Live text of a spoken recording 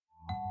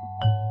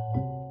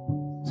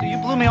So you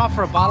blew me off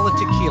for a bottle of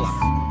tequila.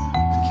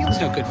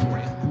 Tequila's no good for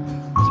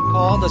you. Doesn't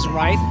call, doesn't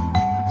write.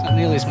 It's not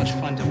nearly as much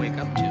fun to wake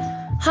up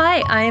to. Hi,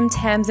 I am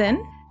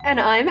Tamsin. And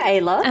I'm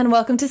Ayla. And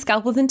welcome to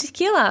Scalpels and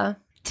Tequila.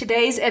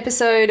 Today's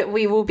episode,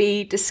 we will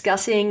be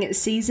discussing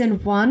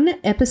Season 1,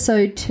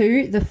 Episode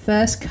 2, The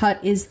First Cut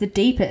is the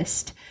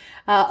Deepest.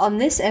 On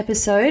this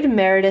episode,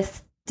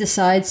 Meredith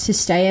decides to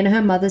stay in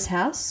her mother's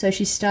house, so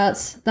she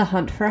starts the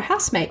hunt for a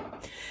housemate.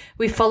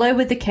 We follow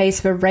with the case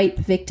of a rape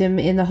victim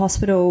in the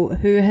hospital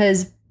who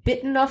has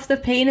bitten off the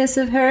penis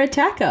of her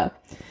attacker.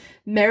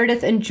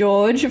 Meredith and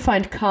George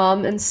find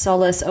calm and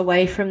solace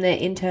away from their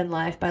intern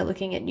life by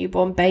looking at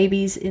newborn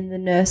babies in the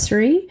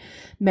nursery.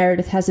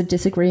 Meredith has a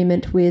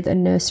disagreement with a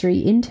nursery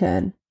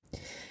intern.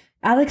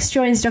 Alex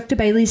joins Dr.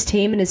 Bailey's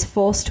team and is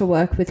forced to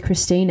work with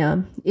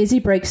Christina. Izzy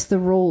breaks the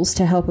rules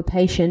to help a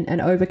patient and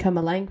overcome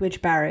a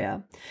language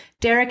barrier.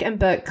 Derek and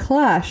Bert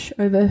clash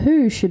over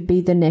who should be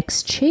the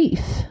next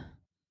chief.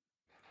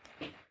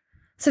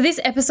 So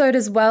this episode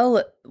as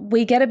well,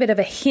 we get a bit of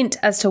a hint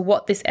as to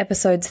what this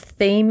episode's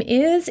theme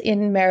is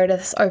in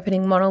Meredith's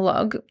opening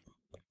monologue.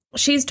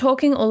 She's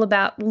talking all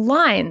about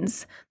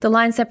lines, the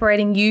line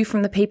separating you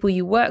from the people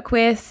you work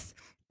with.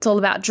 It's all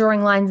about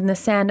drawing lines in the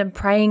sand and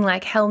praying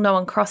like hell no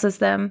one crosses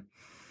them.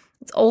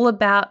 It's all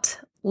about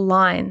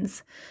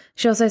lines.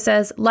 She also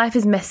says, life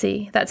is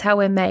messy. That's how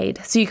we're made.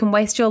 So you can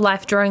waste your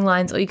life drawing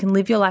lines or you can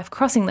live your life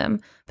crossing them.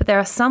 But there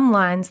are some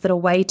lines that are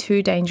way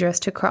too dangerous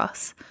to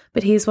cross.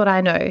 But here's what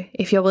I know.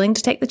 If you're willing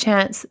to take the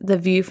chance, the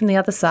view from the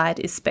other side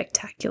is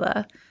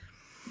spectacular.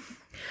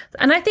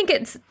 And I think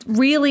it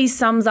really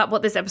sums up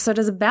what this episode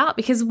is about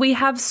because we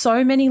have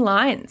so many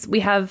lines.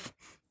 We have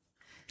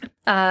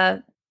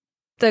the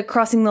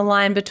crossing the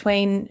line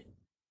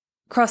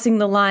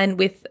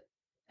with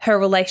her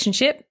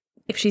relationship,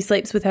 if she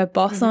sleeps with her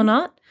boss or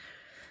not.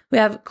 We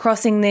have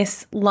crossing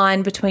this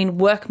line between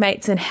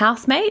workmates and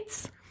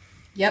housemates.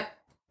 Yep.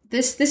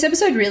 This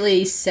episode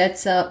really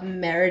sets up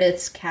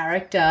Meredith's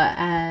character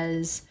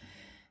as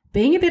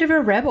being a bit of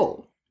a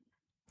rebel.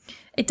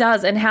 It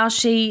does, and how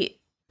she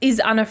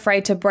is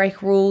unafraid to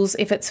break rules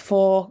if it's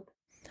for,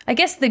 I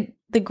guess,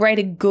 the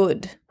greater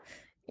good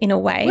in a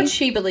way. What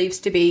she believes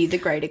to be the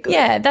greater good.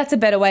 Yeah, that's a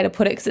better way to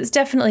put it because it's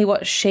definitely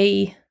what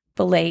she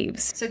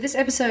believes. So this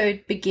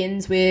episode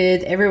begins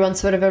with everyone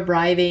sort of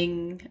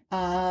arriving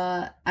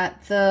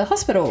at the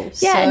hospital.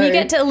 Yeah, and you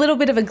get a little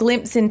bit of a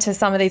glimpse into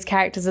some of these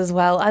characters as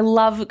well. I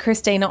love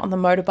Christina on the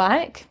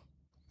motorbike.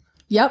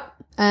 Yep,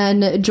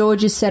 and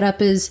George is set up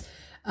as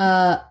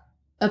a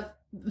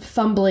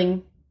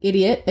fumbling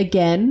idiot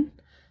again.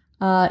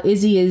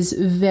 Izzy is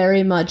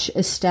very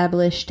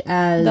established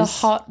as the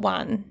hot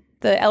one.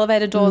 The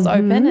elevator doors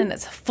open and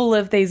it's full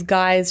of these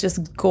guys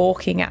just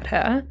gawking at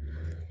her.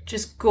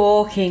 Just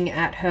gawking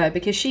at her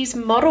because she's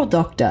model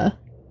doctor.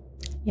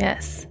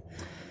 Yes.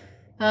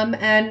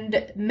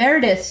 And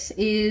Meredith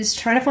is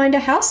trying to find a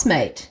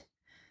housemate.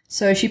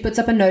 So she puts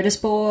up a notice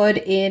board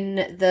in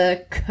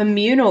the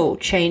communal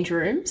change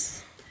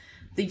rooms,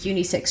 the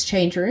unisex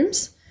change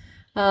rooms,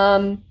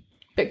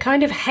 but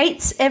kind of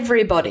hates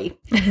everybody.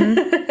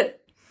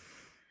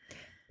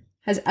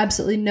 Has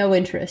absolutely no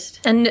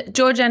interest. And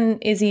George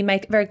and Izzy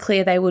make it very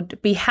clear they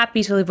would be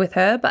happy to live with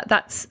her, but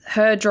that's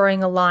her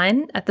drawing a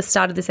line at the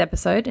start of this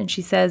episode, and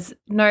she says,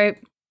 no,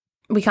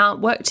 we can't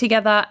work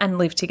together and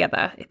live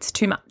together. It's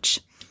too much.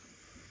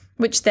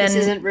 Which then...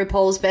 This isn't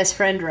RuPaul's best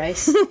friend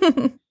race.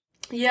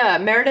 Yeah,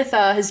 Meredith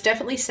has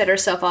definitely set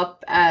herself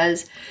up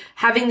as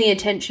having the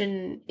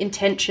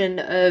intention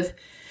of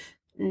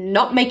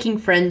not making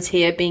friends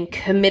here, being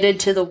committed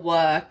to the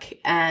work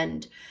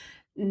and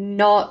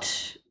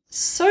not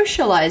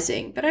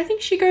socializing. But I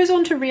think she goes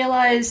on to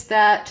realize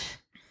that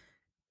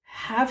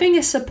having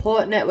a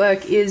support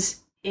network is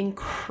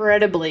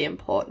incredibly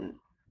important.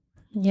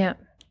 Yeah.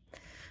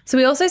 So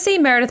we also see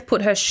Meredith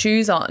put her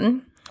shoes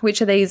on,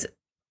 which are these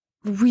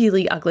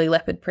really ugly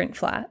leopard print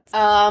flats.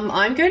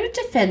 I'm going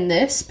to defend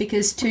this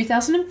because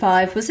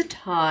 2005 was a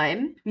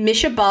time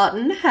Misha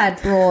Barton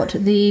had brought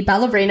the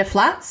ballerina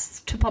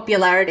flats to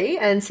popularity,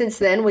 and since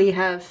then we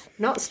have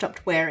not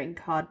stopped wearing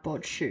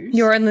cardboard shoes.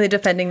 You're only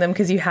defending them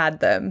because you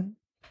had them.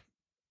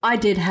 I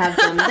did have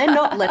them. They're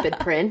not leopard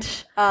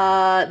print.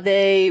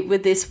 They were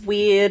this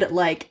weird,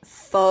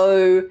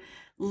 faux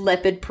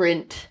leopard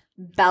print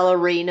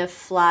ballerina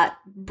flat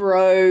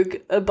brogue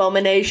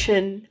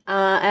abomination.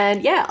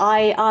 And yeah,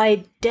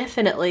 I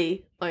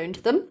definitely owned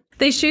them.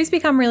 These shoes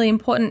become really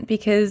important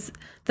because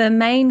the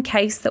main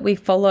case that we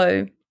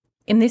follow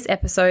in this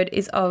episode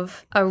is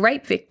of a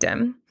rape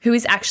victim who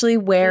is actually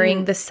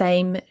wearing the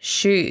same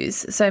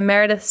shoes. So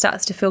Meredith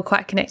starts to feel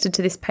quite connected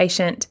to this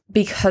patient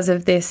because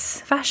of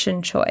this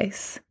fashion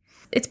choice.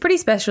 It's pretty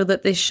special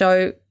that this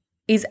show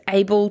is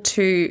able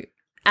to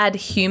add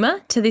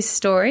humour to this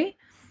story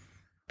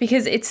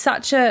because it's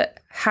such a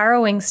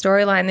harrowing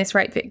storyline, this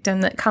rape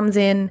victim that comes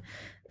in,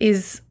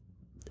 is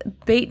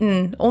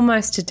beaten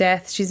almost to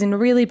death. She's in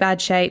really bad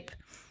shape.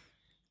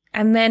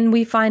 And then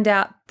we find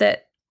out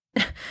that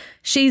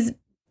she's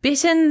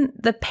bitten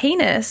the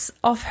penis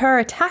off her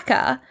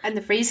attacker. And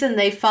the reason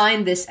they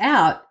find this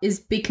out is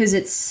because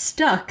it's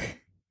stuck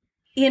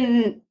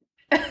in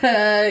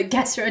her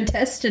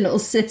gastrointestinal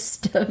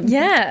system.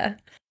 Yeah.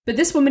 But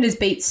this woman is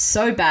beat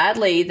so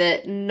badly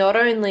that not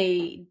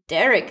only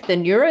Derek, the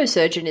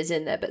neurosurgeon, is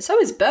in there, but so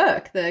is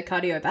Burke, the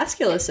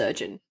cardiovascular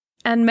surgeon.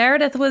 And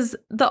Meredith was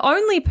the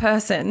only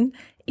person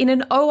in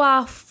an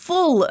OR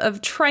full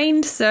of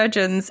trained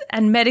surgeons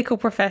and medical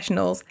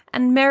professionals.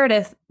 And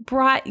Meredith,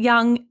 bright,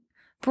 young,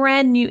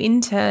 brand new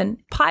intern,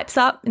 pipes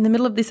up in the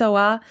middle of this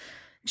OR.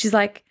 She's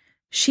like,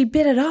 she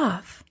bit it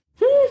off.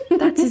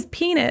 That's his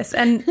penis.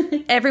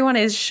 And everyone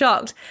is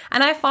shocked.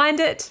 And I find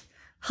it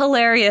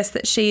hilarious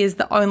that she is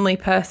the only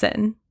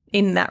person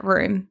in that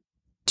room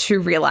to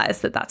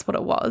realize that that's what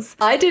it was.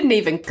 I didn't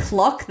even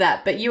clock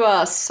that, but you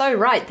are so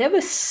right. There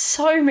were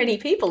so many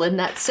people in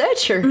that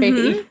surgery.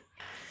 Mm-hmm.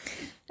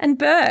 And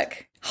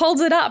Burke holds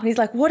it up and he's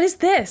like, what is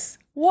this?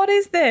 What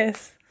is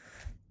this?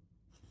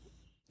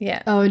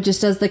 Yeah. Oh, and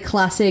just does the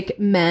classic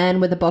man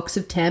with a box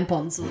of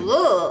tampons.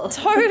 Ugh.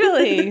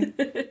 Totally.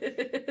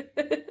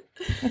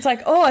 It's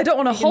like, oh, I don't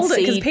want to hold it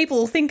because people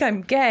will think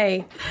I'm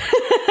gay.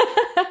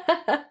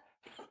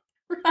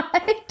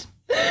 Right?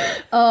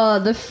 Oh,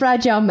 the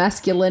fragile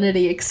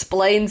masculinity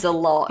explains a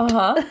lot.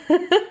 Uh-huh.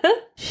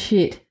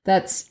 Shit,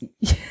 that's...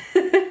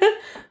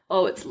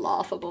 Oh, it's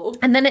laughable.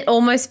 And then it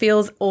almost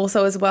feels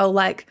also as well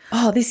like,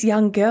 oh, this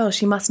young girl,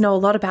 she must know a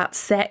lot about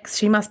sex.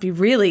 She must be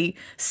really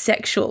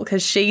sexual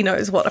because she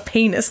knows what a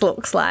penis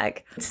looks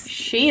like.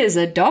 She is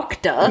a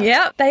doctor.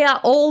 Yep. They are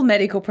all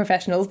medical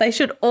professionals. They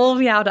should all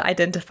be able to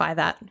identify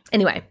that.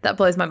 Anyway, that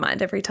blows my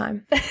mind every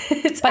time.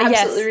 It's But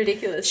absolutely yes,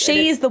 ridiculous.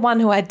 She is the one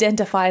who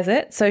identifies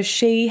it, so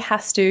she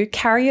has to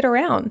carry it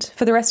around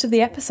for the rest of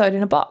the episode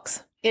in a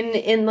box.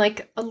 In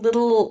like a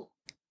little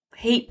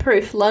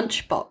heat-proof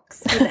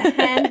lunchbox with a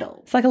handle.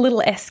 It's like a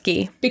little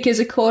esky. Because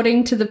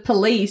according to the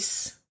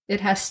police,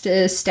 it has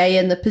to stay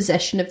in the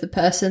possession of the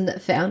person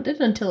that found it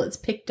until it's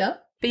picked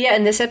up. But yeah,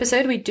 in this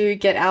episode, we do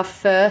get our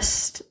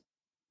first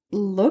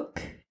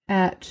look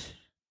at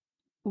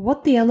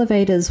what the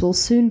elevators will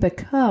soon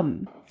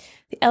become.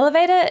 The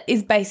elevator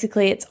is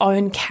basically its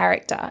own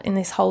character in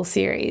this whole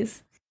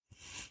series.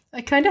 I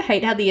kind of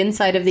hate how the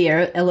inside of the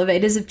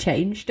elevators have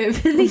changed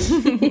over the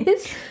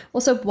years.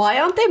 Also, why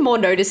aren't there more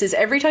notices?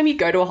 Every time you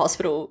go to a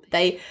hospital,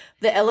 the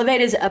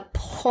elevators are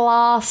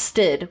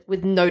plastered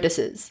with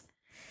notices.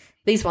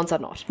 These ones are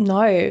not.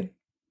 No.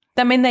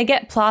 I mean, they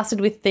get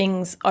plastered with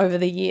things over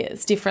the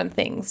years, different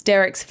things.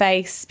 Derek's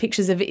face,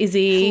 pictures of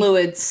Izzy.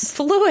 Fluids.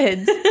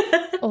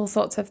 All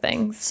sorts of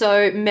things.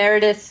 So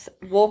Meredith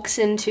walks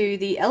into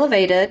the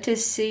elevator to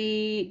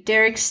see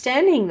Derek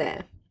standing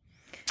there.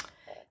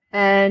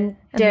 And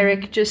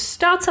Derek just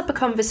starts up a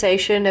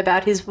conversation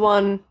about his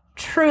one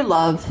true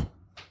love,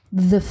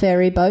 the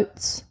ferry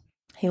boats.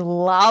 He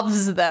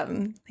loves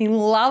them. He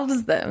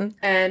loves them.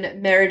 And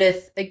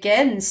Meredith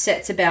again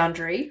sets a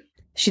boundary.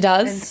 She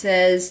does. And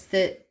says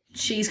that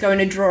she's going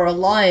to draw a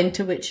line,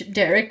 to which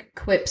Derek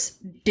quips,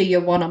 do you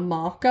want a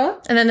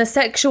marker? And then the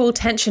sexual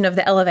tension of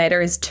the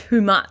elevator is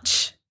too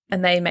much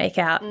and they make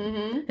out.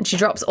 Mm-hmm. And she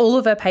drops all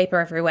of her paper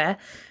everywhere.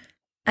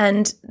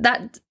 And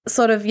that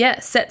sort of,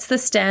 sets the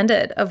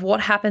standard of what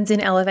happens in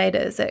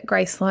elevators at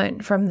Grey Sloan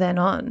from then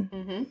on.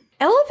 Mm-hmm.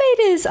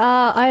 Elevators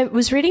are, I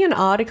was reading an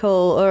article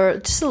or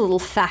just a little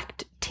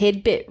fact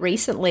tidbit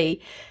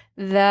recently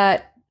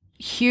that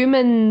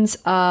humans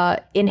are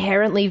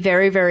inherently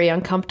very, very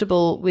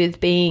uncomfortable with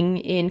being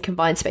in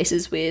confined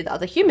spaces with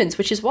other humans,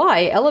 which is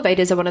why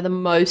elevators are one of the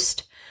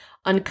most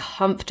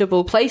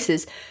uncomfortable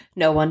places.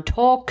 No one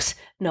talks,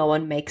 no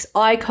one makes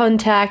eye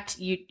contact,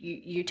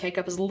 you take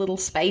up as little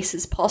space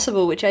as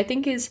possible, which I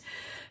think is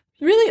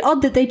really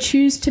odd that they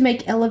choose to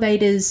make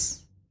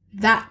elevators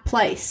that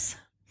place.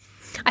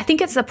 I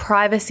think it's the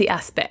privacy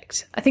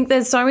aspect. I think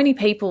there's so many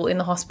people in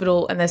the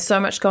hospital and there's so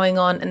much going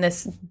on and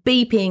there's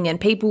beeping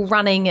and people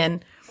running,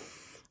 and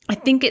I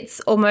think it's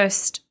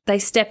almost they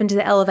step into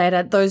the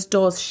elevator, those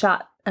doors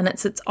shut, and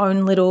it's its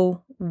own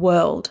little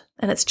world.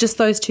 And it's just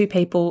those two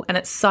people and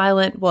it's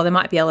silent. Well, there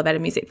might be elevator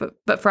music,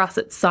 but for us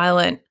it's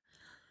silent.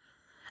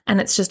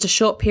 And it's just a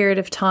short period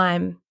of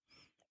time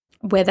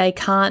where you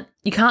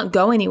can't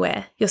go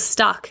anywhere. You're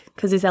stuck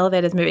because this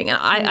elevator's moving. And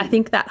I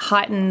think that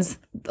heightens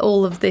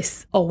all of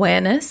this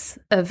awareness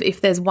of if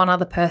there's one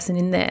other person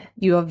in there,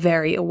 you are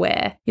very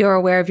aware. You're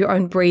aware of your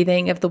own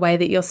breathing, of the way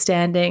that you're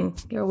standing.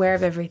 You're aware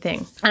of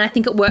everything. And I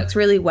think it works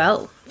really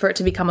well for it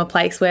to become a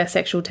place where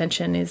sexual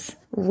tension is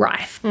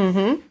rife.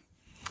 Mm-hmm.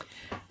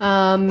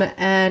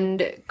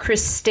 And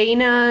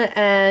Christina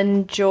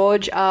and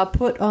George are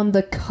put on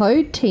the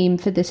code team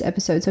for this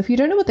episode. So if you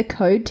don't know what the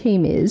code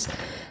team is,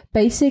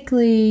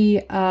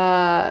 basically...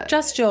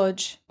 just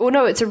George. Well,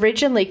 no, it's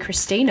originally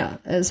Christina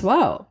as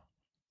well.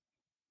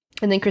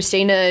 And then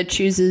Christina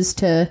chooses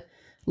to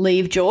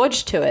leave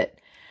George to it,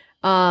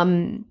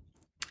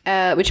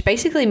 which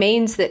basically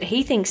means that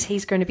he thinks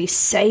he's going to be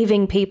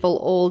saving people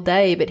all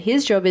day, but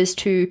his job is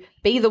to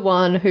be the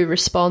one who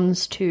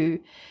responds to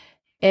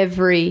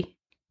every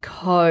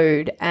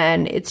code,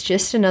 and it's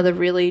just another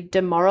really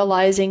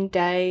demoralizing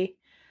day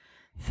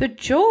for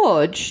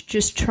George,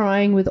 just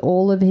trying with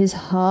all of his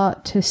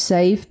heart to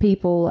save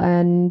people,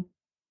 and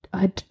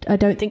I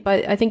think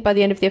by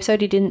the end of the episode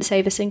he didn't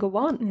save a single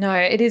one. No,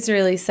 it is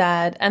really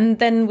sad. And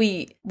then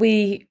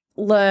we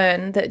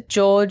learn that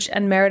George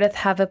and Meredith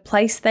have a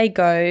place they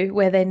go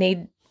where they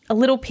need a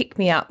little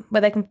pick-me-up,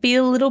 where they can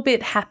feel a little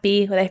bit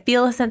happy, where they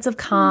feel a sense of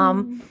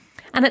calm.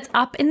 And it's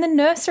up in the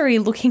nursery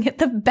looking at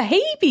the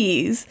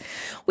babies,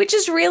 which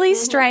is really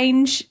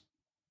strange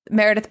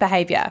Meredith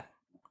behaviour,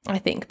 I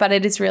think, but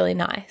it is really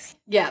nice.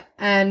 Yeah,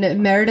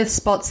 and Meredith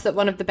spots that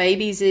one of the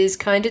babies is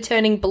kind of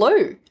turning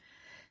blue.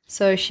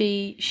 So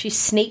she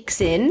sneaks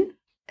in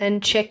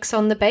and checks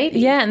on the baby.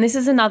 Yeah, and this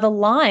is another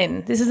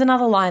line. This is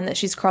another line that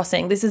she's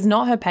crossing. This is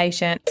not her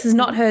patient. This is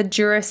not her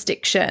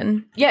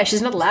jurisdiction. Yeah,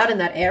 she's not allowed in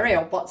that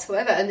area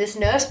whatsoever. And this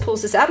nurse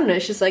pulls this out on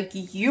her. She's like,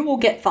 you will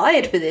get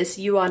fired for this.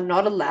 You are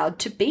not allowed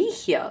to be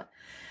here.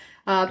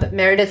 But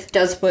Meredith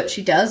does what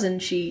she does,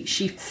 and she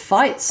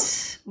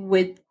fights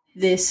with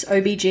this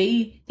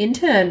OBG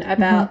intern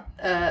about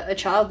a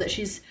child that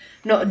she's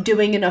not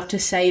doing enough to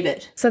save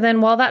it. So then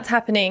while that's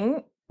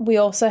happening, we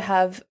also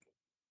have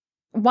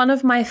one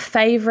of my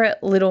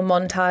favourite little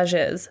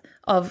montages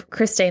of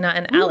Christina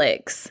and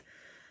Alex,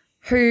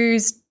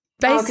 whose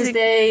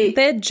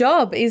their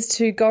job is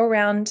to go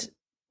around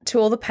to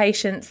all the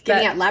patients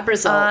giving out lab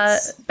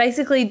results.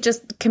 Basically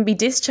just can be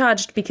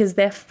discharged because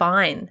they're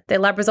fine. Their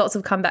lab results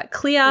have come back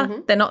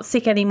clear. They're not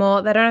sick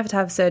anymore. They don't have to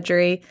have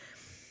surgery.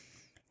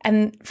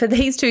 And for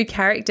these two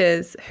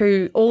characters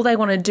who all they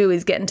want to do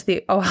is get into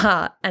the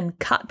OR and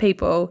cut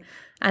people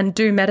and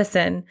do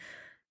medicine,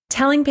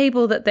 telling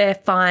people that they're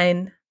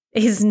fine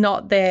is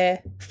not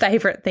their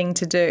favourite thing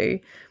to do.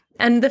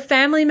 And the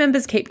family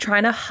members keep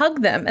trying to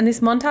hug them. And this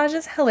montage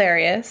is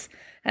hilarious.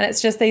 And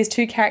it's just these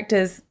two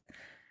characters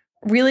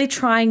really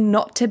trying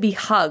not to be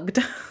hugged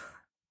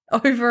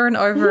over and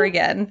over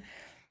again.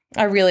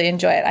 I really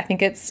enjoy it. I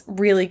think it's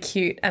really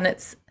cute. And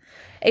it's,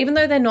 even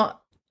though they're not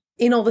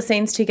in all the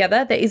scenes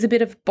together, there is a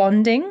bit of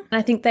bonding. And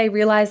I think they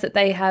realise that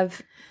they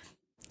have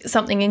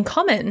something in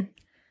common.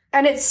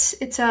 And it's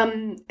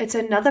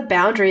another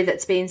boundary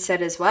that's been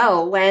set as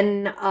well.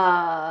 When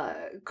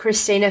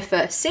Christina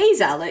first sees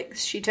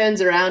Alex, she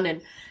turns around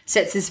and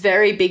sets this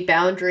very big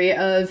boundary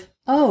of,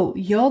 oh,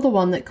 you're the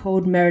one that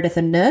called Meredith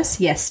a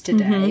nurse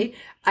yesterday.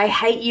 I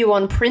hate you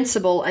on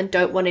principle and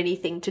don't want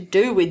anything to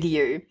do with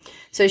you.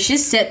 So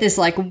she's set this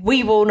like,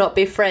 we will not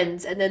be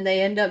friends. And then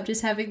they end up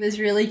just having this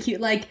really cute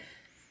like,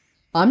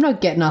 I'm not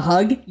getting a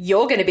hug.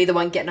 You're going to be the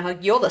one getting a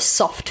hug. You're the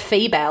soft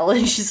female.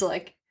 And she's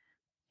like,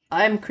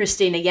 I'm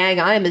Christina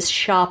Yang. I am as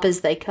sharp as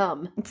they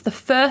come. It's the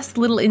first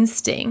little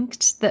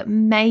instinct that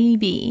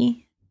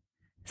maybe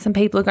some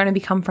people are going to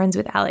become friends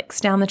with Alex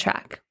down the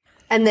track.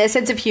 And their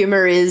sense of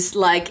humour is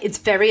like, it's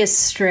very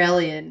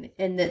Australian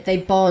in that they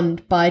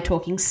bond by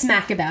talking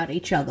smack about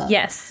each other.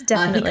 Yes,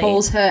 definitely. He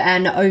calls her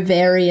an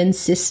ovarian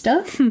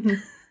sister.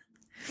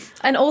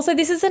 And also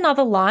this is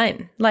another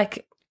line.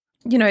 Like,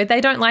 you know,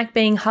 they don't like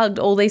being hugged.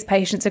 All these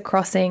patients are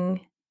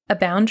crossing a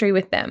boundary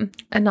with them.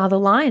 Another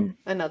line.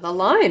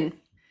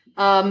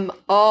 And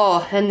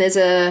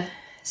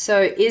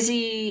so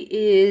Izzy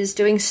is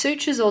doing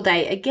sutures all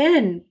day.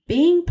 Again,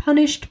 being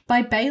punished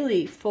by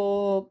Bailey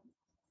for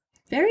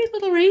very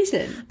little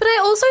reason. But I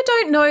also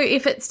don't know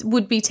if it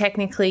would be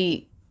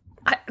technically,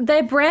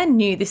 they're brand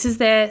new. This is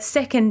their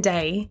second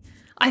day.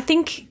 I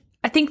think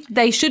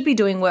they should be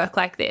doing work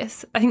like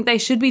this. I think they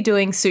should be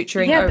doing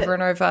suturing over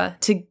and over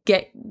to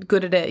get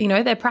good at it. You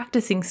know, they're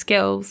practicing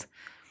skills.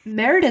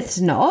 Meredith's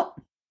not.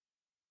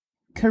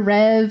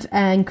 Karev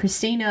and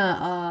Christina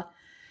are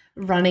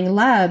running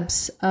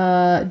labs.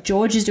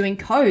 George is doing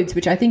codes,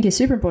 which I think is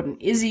super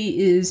important. Izzy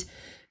is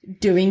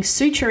doing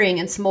suturing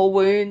and small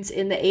wounds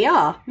in the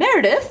ER.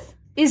 Meredith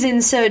is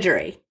in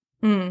surgery.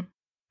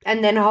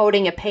 And then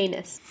holding a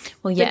penis.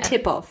 Well, yeah. The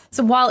tip off.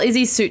 So while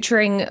Izzy's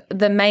suturing,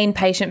 the main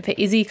patient for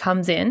Izzy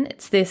comes in.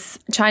 It's this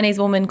Chinese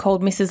woman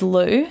called Mrs.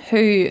 Liu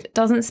who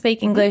doesn't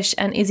speak English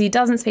and Izzy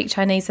doesn't speak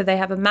Chinese, so they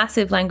have a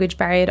massive language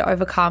barrier to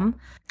overcome.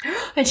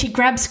 And she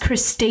grabs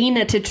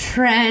Christina to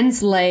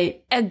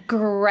translate. A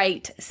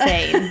great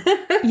scene.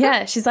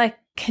 Yeah, she's like,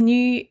 can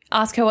you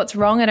ask her what's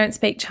wrong? I don't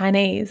speak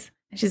Chinese.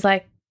 And she's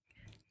like,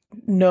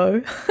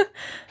 no.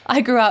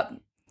 I grew up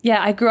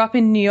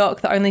in New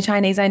York. The only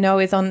Chinese I know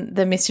is on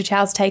the Mr.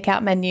 Chow's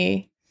takeout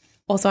menu.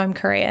 Also, I'm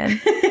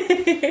Korean.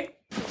 I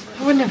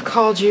wouldn't have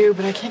called you,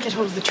 but I can't get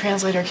hold of the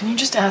translator. Can you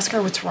just ask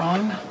her what's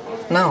wrong?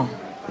 No.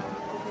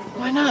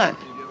 Why not?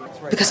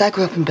 Because I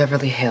grew up in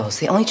Beverly Hills.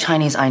 The only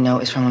Chinese I know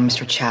is from on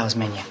Mr. Chow's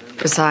menu.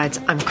 Besides,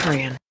 I'm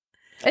Korean.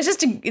 It's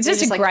just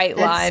a great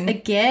line.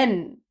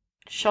 Again,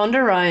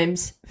 Shonda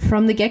Rhimes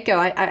from the get-go.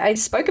 I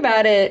spoke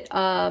about it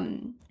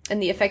and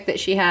the effect that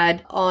she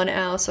had on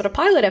our sort of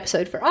pilot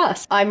episode for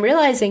us. I'm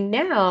realizing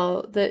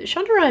now that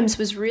Shonda Rhimes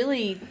was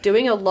really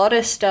doing a lot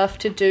of stuff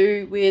to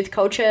do with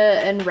culture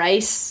and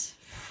race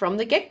from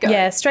the get-go.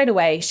 Yeah, straight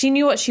away. She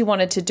knew what she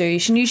wanted to do.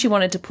 She knew she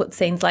wanted to put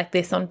scenes like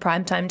this on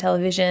primetime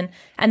television,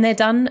 and they're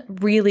done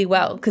really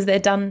well because they're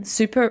done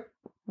super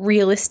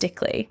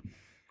realistically.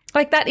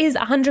 Like, that is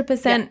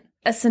 100%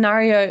 a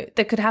scenario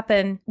that could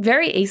happen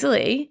very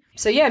easily.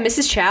 So, yeah,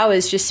 Mrs. Chow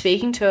is just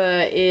speaking to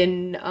her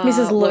in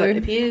Mrs. Liu. what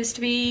appears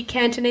to be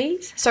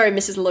Cantonese. Sorry,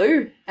 Mrs.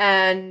 Liu.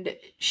 And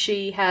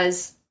she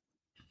has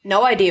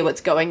no idea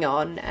what's going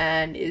on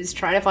and is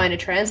trying to find a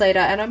translator.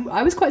 And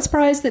I was quite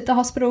surprised that the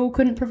hospital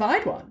couldn't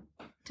provide one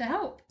to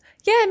help.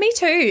 Yeah, me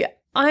too.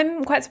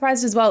 I'm quite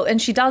surprised as well.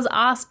 And she does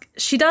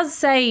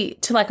say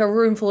to like a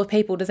room full of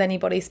people, does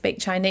anybody speak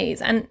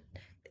Chinese? And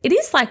it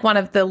is like one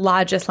of the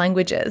largest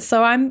languages.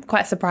 So I'm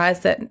quite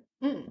surprised that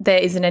there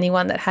isn't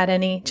anyone that had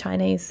any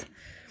Chinese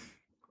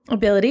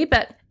ability.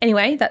 But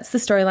anyway, that's the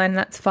storyline.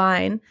 That's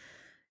fine.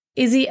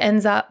 Izzy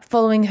ends up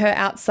following her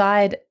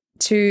outside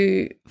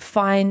to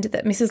find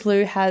that Mrs.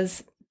 Liu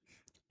has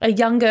a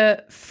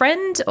younger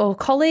friend or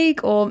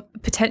colleague, or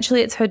potentially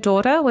it's her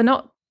daughter.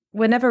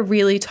 We're never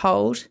really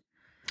told.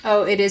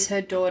 Oh, it is her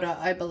daughter,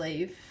 I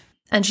believe.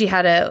 And she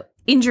had a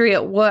injury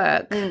at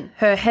work.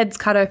 Her head's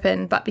cut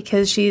open, but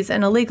because she's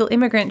an illegal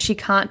immigrant, she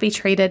can't be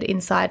treated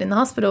inside in the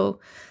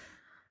hospital.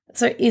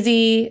 So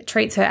Izzy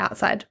treats her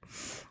outside.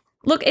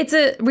 Look, it's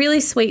a really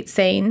sweet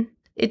scene.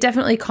 It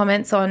definitely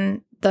comments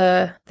on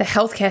the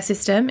healthcare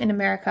system in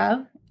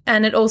America,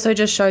 and it also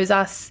just shows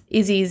us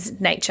Izzy's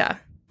nature.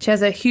 She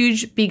has a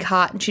huge, big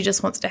heart, and she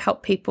just wants to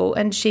help people,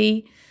 and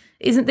she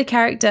isn't the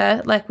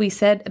character, like we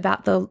said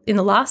about in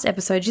the last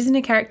episode, she isn't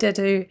a character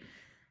to,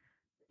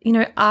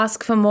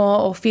 ask for more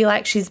or feel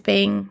like she's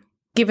being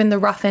given the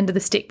rough end of the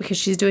stick because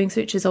she's doing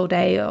sutures all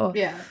day, or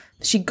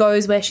she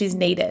goes where she's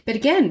needed. But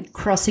again,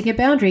 crossing a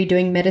boundary,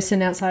 doing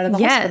medicine outside of the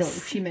Yes.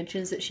 hospital. She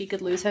mentions that she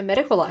could lose her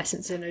medical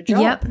license in her job.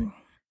 Yep.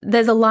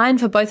 There's a line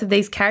for both of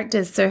these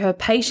characters. So her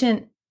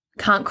patient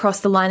can't cross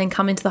the line and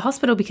come into the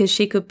hospital because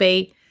she could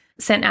be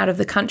sent out of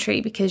the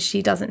country because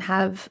she doesn't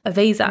have a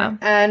visa.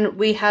 And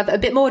we have a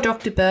bit more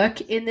Dr.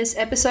 Burke in this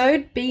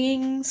episode,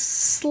 being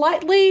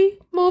slightly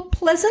more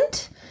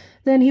pleasant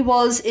than he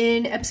was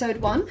in episode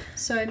 1.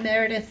 So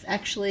Meredith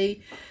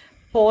actually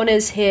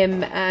corners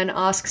him and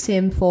asks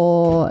him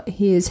for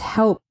his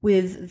help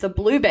with the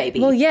blue baby.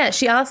 Well, yeah,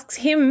 she asks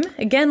him,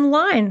 again,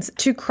 lines,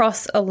 to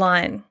cross a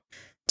line,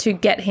 to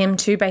get him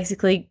to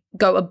basically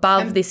go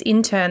above this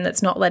intern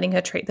that's not letting her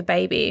treat the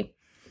baby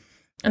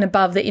and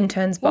above the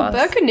intern's boss.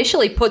 Burke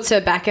initially puts her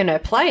back in her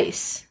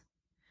place.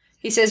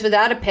 He says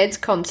without a PEDS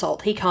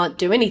consult, he can't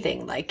do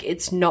anything. Like,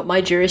 it's not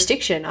my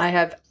jurisdiction. I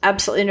have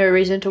absolutely no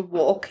reason to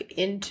walk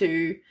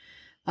into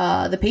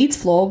the PEDS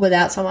floor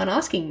without someone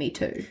asking me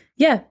to.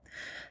 Yeah.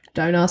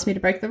 Don't ask me to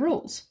break the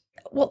rules.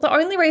 Well, the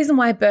only reason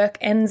why Burke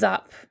ends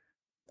up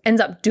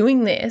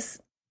doing this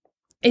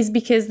is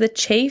because the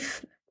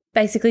chief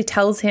basically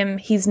tells him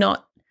he's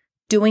not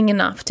doing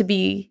enough to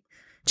be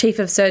chief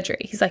of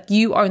surgery. He's like,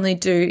 you only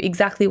do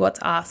exactly what's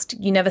asked.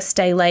 You never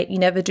stay late. You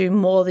never do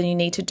more than you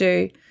need to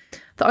do.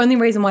 The only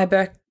reason why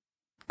Burke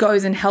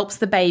goes and helps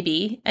the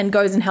baby and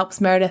goes and helps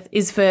Meredith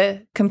is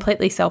for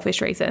completely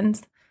selfish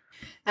reasons.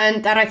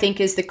 And that, I think,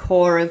 is the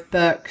core of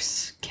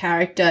Burke's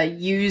character.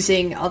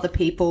 Using other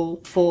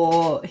people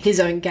for his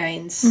own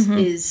gains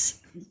is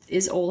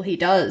all he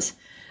does.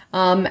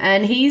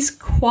 And he's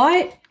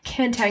quite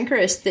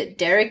cantankerous that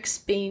Derek's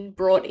been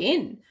brought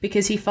in,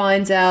 because he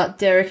finds out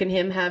Derek and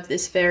him have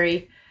this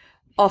very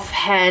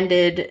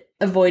offhanded,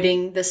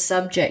 avoiding the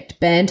subject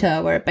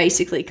banter, where it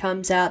basically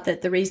comes out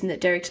that the reason that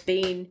Derek's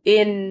been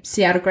in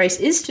Seattle Grace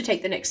is to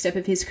take the next step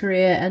of his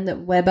career, and that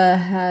Weber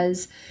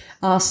has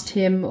asked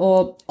him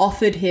or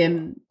offered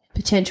him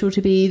potential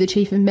to be the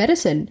chief of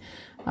medicine.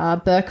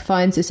 Burke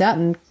finds this out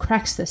and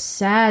cracks the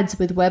sads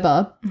with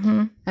Weber,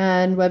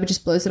 and Weber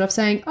just blows it off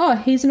saying, oh,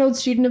 he's an old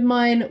student of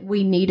mine.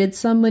 We needed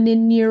someone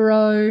in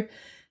neuro.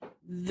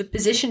 The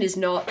position is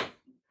not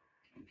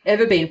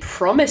ever been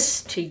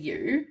promised to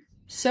you.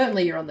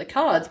 Certainly you're on the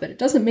cards, but it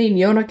doesn't mean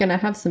you're not going to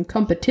have some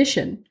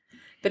competition.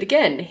 But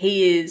again,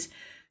 he is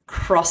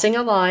crossing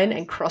a line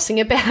and crossing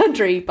a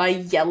boundary by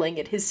yelling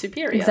at his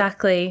superior.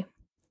 Exactly.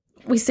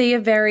 We see a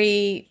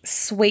very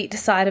sweet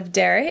side of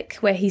Derek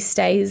where he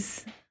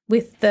stays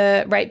with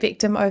the rape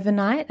victim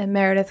overnight, and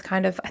Meredith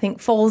kind of, I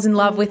think, falls in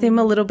love with him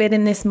a little bit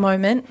in this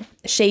moment.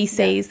 She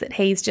sees that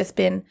he's just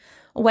been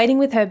waiting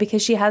with her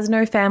because she has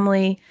no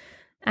family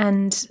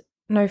and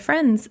no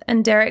friends.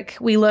 And Derek,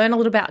 we learn a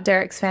little about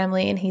Derek's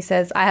family, and he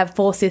says, I have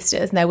 4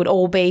 sisters and they would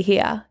all be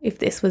here if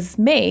this was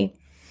me.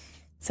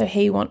 So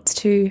he wants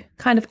to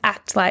kind of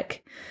act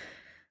like...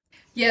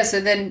 Yeah,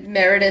 so then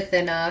Meredith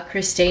and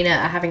Christina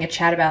are having a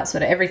chat about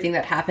sort of everything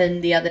that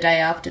happened the other day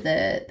after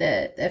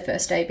their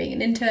first day being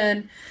an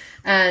intern.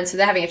 And so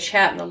they're having a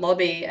chat in the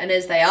lobby, and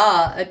as they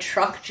are, a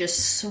truck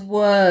just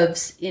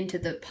swerves into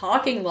the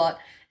parking lot,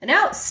 and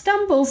out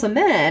stumbles a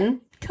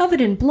man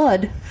covered in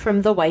blood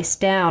from the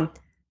waist down.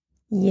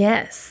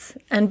 Yes.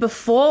 And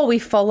before we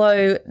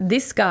follow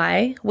this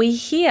guy, we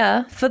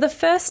hear for the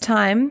first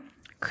time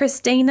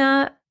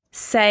Christina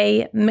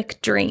say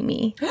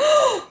McDreamy.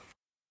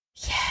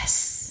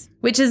 Yes.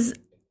 Which is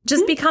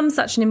just becomes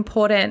such an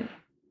important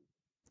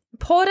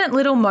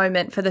little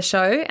moment for the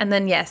show. And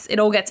then, yes, it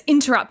all gets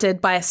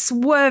interrupted by a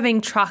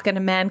swerving truck and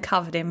a man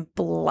covered in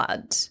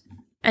blood.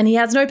 And he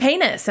has no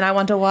penis, and I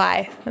wonder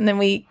why. And then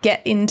we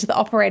get into the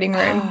operating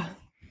room.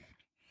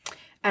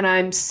 And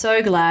I'm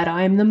so glad,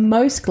 I am the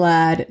most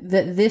glad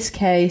that this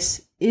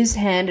case is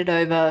handed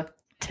over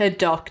to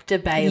Dr.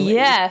 Bailey.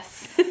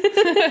 Yes.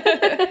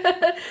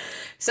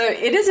 So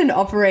it is an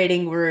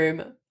operating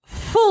room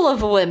full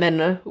of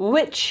women,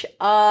 which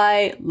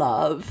I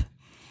love.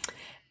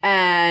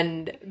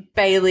 And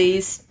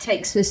Bailey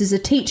takes this as a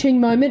teaching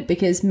moment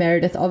because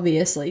Meredith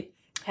obviously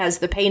has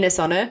the penis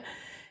on her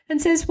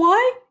and says,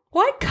 why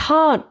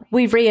can't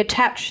we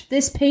reattach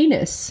this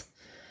penis?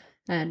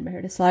 And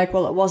Meredith's like,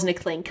 well, it wasn't a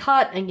clean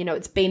cut and,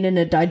 it's been in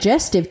a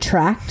digestive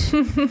tract.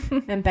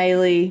 And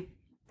Bailey,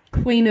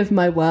 queen of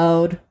my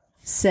world,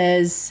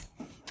 says,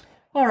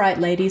 all right,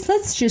 ladies,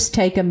 let's just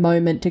take a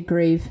moment to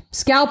grieve.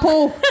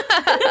 Scalpel!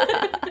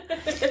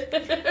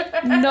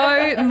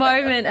 No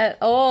moment at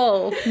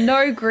all.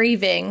 No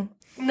grieving.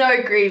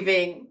 No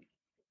grieving.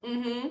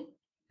 Mm-hmm.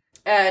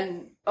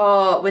 And,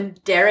 when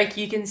Derek,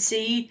 you can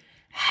see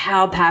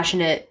how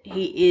passionate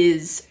he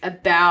is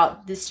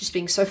about this just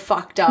being so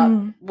fucked up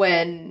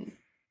when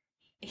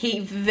he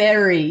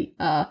very,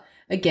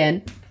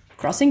 again,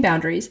 crossing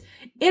boundaries,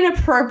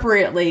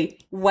 inappropriately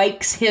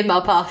wakes him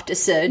up after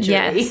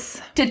surgery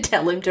to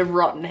tell him to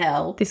rot in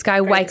hell. This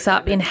guy wakes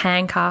up in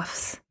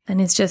handcuffs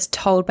and is just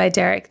told by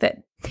Derek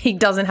that he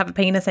doesn't have a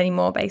penis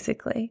anymore,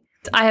 basically.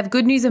 I have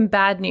good news and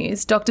bad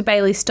news. Dr.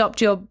 Bailey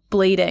stopped your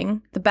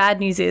bleeding. The bad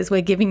news is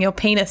we're giving your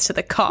penis to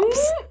the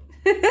cops.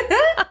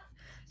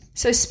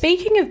 So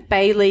speaking of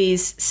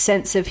Bailey's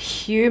sense of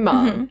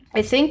humour,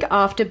 I think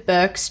after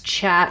Burke's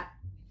chat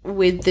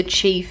with the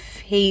chief,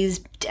 he's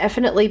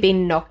definitely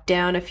been knocked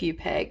down a few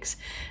pegs.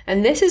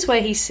 And this is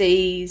where we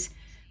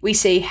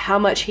see how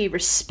much he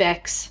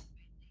respects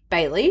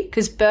Bailey,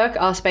 because Burke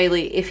asks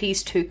Bailey if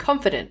he's too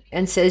confident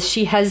and says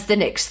she has the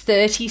next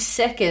 30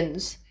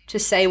 seconds to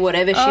say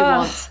whatever she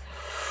wants.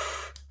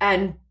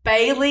 And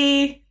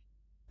Bailey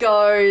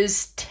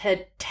goes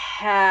to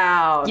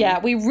town. Yeah,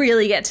 we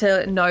really get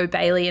to know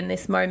Bailey in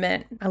this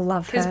moment. I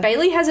love her. Because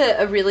Bailey has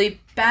a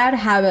really bad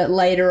habit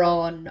later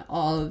on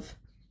of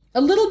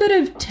a little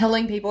bit of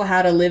telling people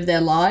how to live their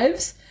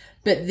lives,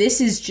 but this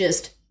is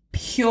just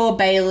pure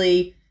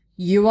Bailey.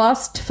 You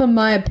asked for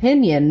my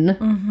opinion.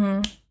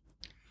 Mm-hmm.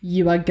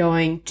 You are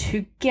going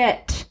to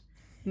get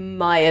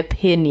my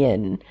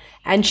opinion.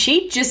 And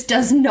she just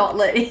does not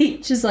let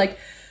it. She's like,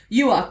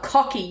 you are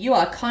cocky, you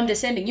are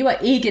condescending, you are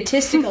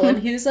egotistical. And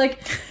he was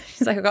like...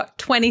 She's like, I've got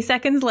 20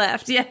 seconds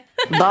left, yeah.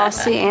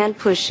 Bossy and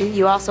pushy.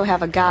 You also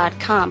have a God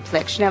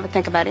complex. You never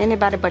think about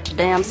anybody but your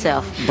damn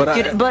self. But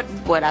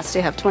I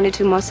still have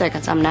 22 more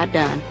seconds. I'm not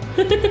done.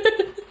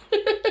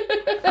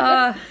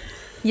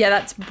 Yeah,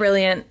 that's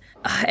brilliant.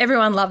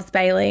 Everyone loves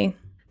Bailey.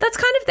 That's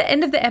kind of the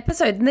end of the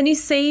episode. And then you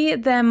see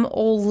them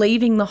all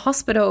leaving the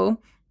hospital,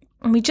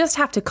 and we just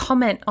have to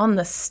comment on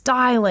the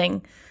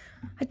styling.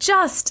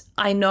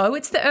 I know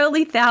it's the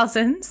early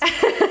thousands,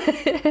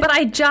 but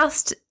I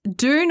just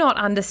do not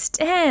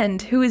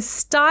understand who is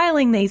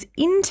styling these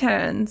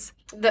interns.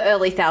 The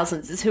early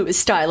thousands is who is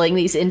styling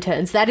these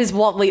interns. That is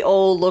what we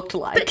all looked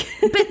like.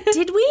 But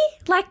did we?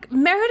 Like,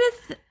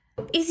 Meredith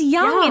is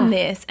young in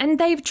this, and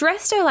they've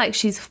dressed her like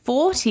she's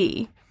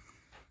 40.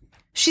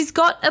 She's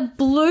got a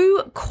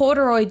blue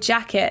corduroy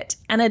jacket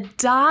and a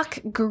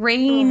dark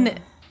green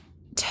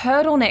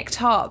turtleneck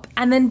top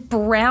and then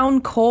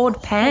brown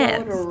cord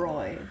pants.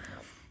 Corduroy.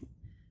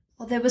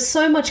 Well, there was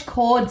so much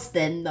cords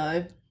then,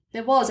 though.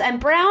 There was.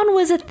 And brown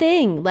was a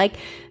thing. Like,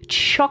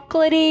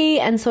 chocolatey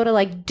and sort of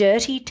like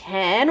dirty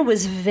tan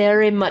was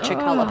very much a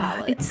colour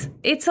palette.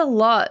 It's a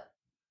lot.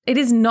 It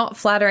is not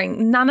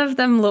flattering. None of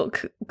them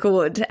look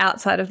good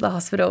outside of the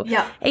hospital.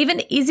 Yeah.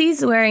 Even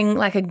Izzy's wearing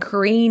like a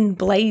green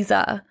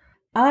blazer.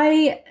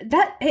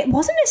 It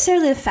wasn't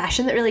necessarily the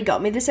fashion that really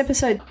got me this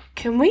episode.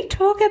 Can we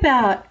talk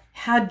about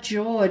how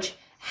George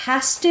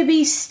has to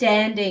be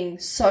standing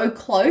so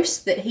close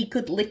that he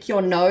could lick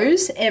your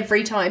nose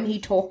every time he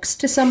talks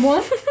to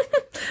someone?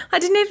 I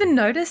didn't even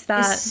notice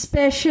that.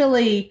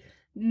 Especially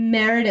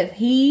Meredith.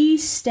 He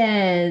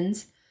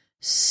stands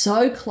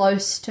so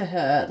close to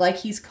her. Like,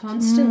 he's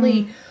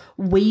constantly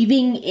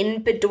weaving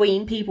in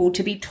between people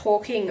to be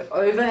talking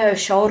over her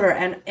shoulder.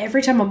 And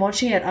every time I'm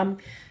watching it, I'm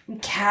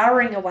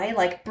cowering away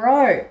like,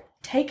 bro,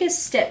 take a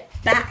step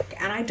back.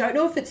 And I don't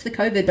know if it's the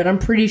COVID, but I'm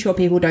pretty sure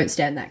people don't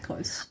stand that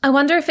close. I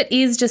wonder if it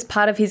is just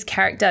part of his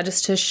character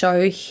just to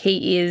show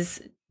he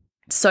is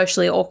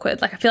socially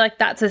awkward. Like, I feel like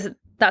that's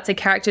a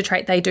character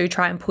trait they do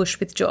try and push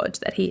with George,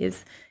 that he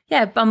is,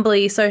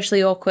 bumbly,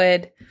 socially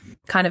awkward,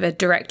 kind of a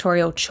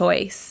directorial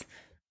choice.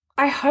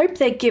 I hope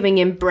they're giving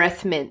him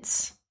breath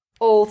mints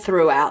all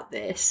throughout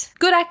this.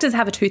 Good actors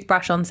have a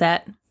toothbrush on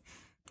set.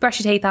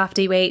 Brush your teeth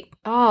after you eat.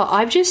 Oh,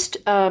 I've just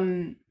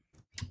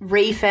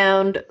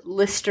refound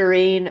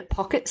Listerine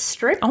pocket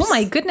strips. Oh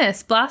my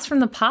goodness, blast from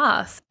the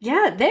past.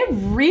 Yeah, they're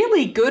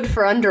really good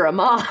for under a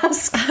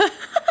mask.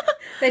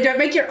 They don't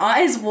make your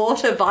eyes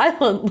water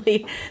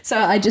violently. So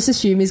I just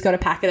assume he's got a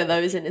packet of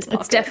those in his pocket.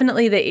 It's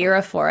definitely the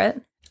era for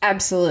it.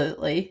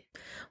 Absolutely.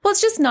 Well,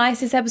 it's just nice.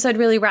 This episode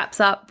really wraps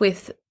up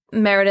with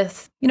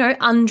Meredith,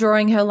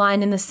 undrawing her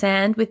line in the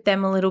sand with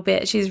them a little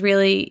bit.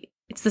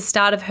 It's the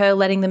start of her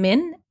letting them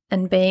in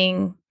and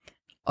being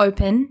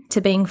open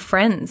to being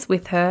friends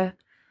with her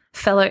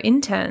fellow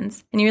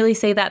interns. And you really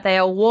see that. They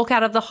all walk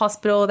out of the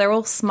hospital. They're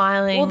all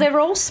smiling. Well, they're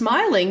all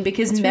smiling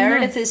because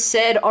Meredith has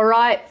said, all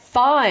right,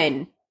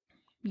 fine,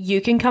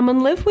 you can come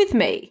and live with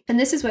me. And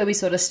this is where we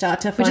sort of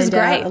start to find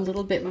out a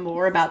little bit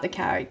more about the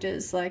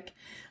characters. Like,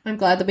 I'm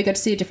glad that we got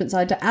to see a different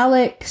side to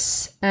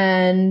Alex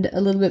and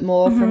a little bit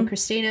more from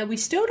Christina. We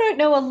still don't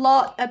know a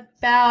lot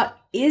about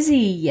Izzy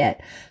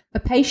yet. A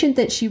patient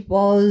that she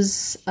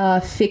was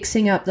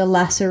fixing up the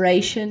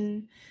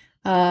laceration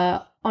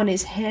on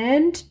his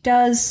hand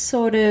does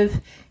sort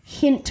of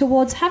hint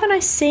towards, haven't I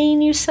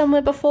seen you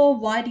somewhere before?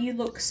 Why do you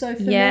look so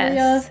familiar?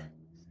 Yes.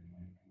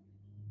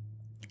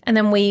 And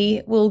then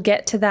we will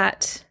get to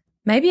that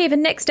maybe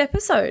even next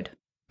episode.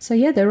 So,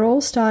 yeah, they're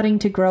all starting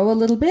to grow a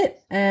little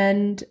bit,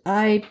 and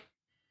I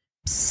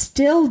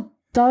still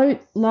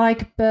don't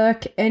like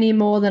Burke any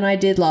more than I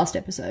did last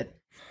episode.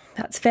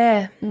 That's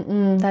fair.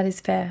 That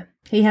is fair.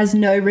 He has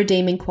no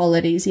redeeming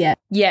qualities yet.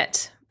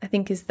 Yet, I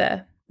think is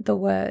the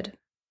word.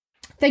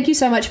 Thank you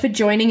so much for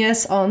joining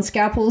us on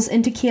Scalpels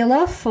and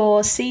Tequila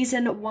for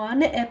Season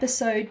 1,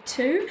 Episode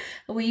 2.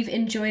 We've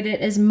enjoyed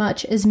it as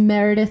much as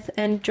Meredith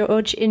and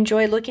George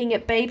enjoy looking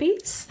at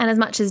babies. And as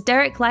much as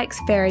Derek likes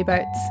ferry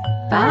boats.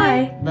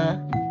 Bye.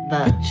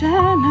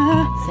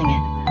 Vagina. Sing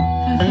it.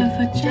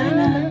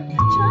 Vagina.